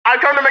I've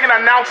come to make an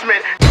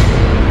announcement.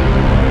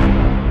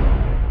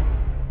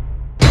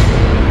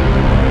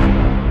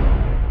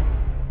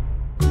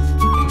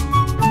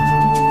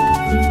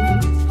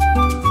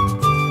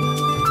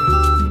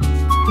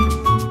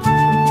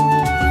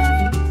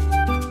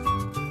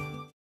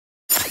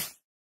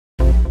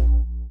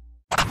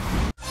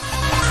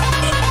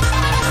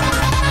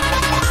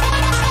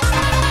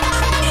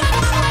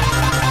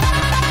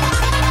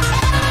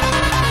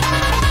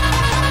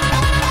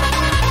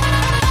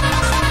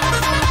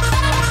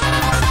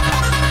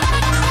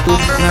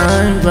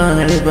 I'm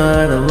blinded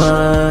by the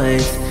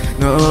lights.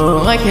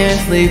 No, I can't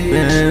sleep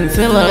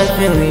until I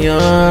feel your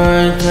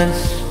touch.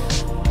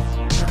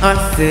 I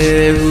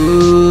said,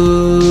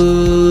 ooh,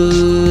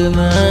 and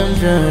I'm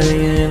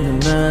drowning in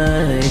the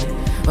night.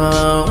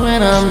 Oh,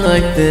 when I'm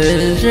like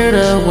this, you're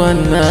the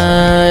one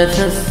I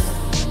trust.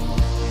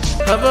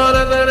 How about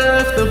at that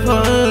after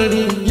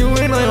party? You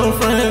and my old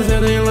friends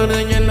said they love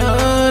to get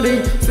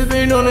naughty.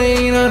 Sipping on the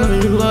heat, I know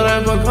you love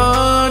that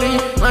Bacardi.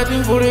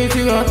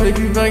 1942, I'll take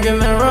you back in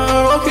that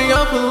road. Okay,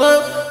 I'll pull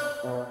up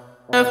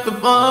after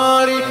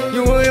party.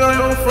 You and my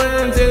old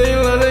friends said they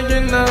love to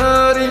get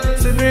naughty.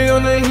 Sipping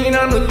on the heat,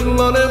 I know you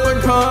love that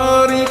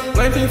Bacardi.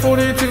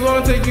 1942,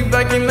 I'll take you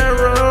back in that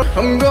road.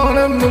 I'm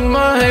gonna put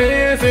my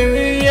hands in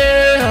the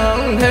air.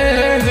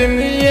 Hands in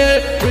the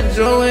air. Put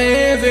your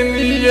hands in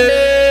the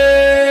air.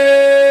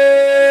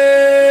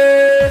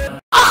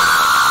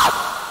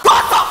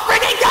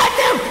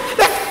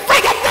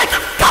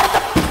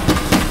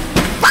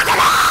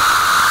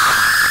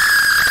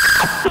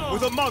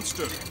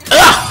 Monster.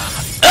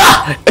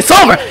 It's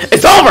over!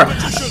 It's over!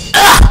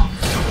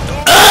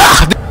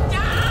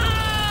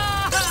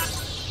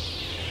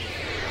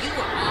 You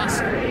were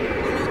awesome.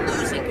 Who knew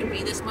losing could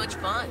be this much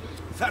fun?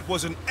 That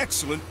was an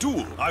excellent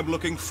duel. I'm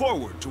looking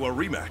forward to a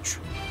rematch.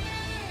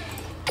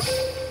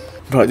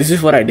 Bro, this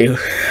is what I do.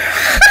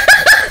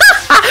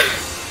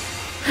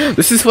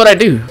 This is what I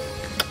do.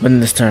 Win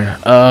this turn.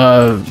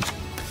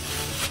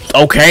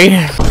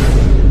 Okay.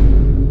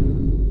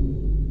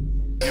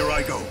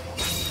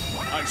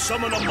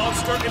 Summon a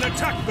monster in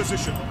attack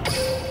position.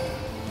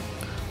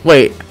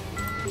 Wait.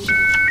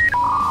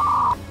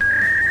 Oh,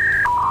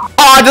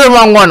 I did the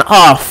wrong one.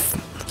 Off.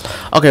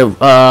 Okay.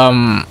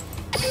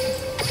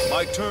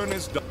 My turn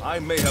is done. I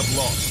may have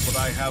lost, but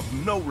I have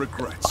no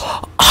regrets.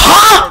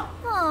 Huh?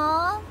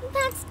 Aww,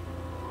 that's...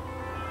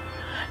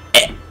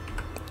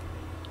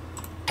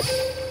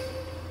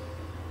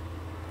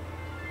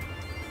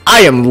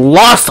 I am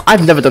lost.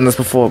 I've never done this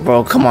before,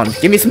 bro. Come on,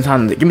 give me some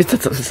time. Give me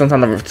some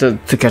time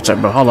to catch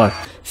up, bro. Hold on.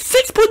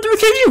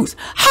 6.3k views.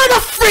 How the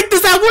frick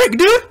does that work,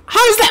 dude?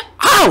 How does that?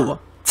 How?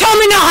 Tell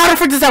me now how the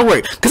frick does that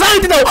work? Cause I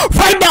need to know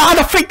right now how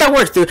the frick that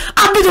works, dude.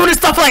 I've been doing this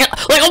stuff for like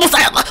almost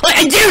like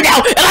a year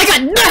now, and I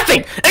got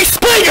nothing.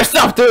 Explain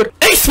yourself, dude.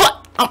 Explain.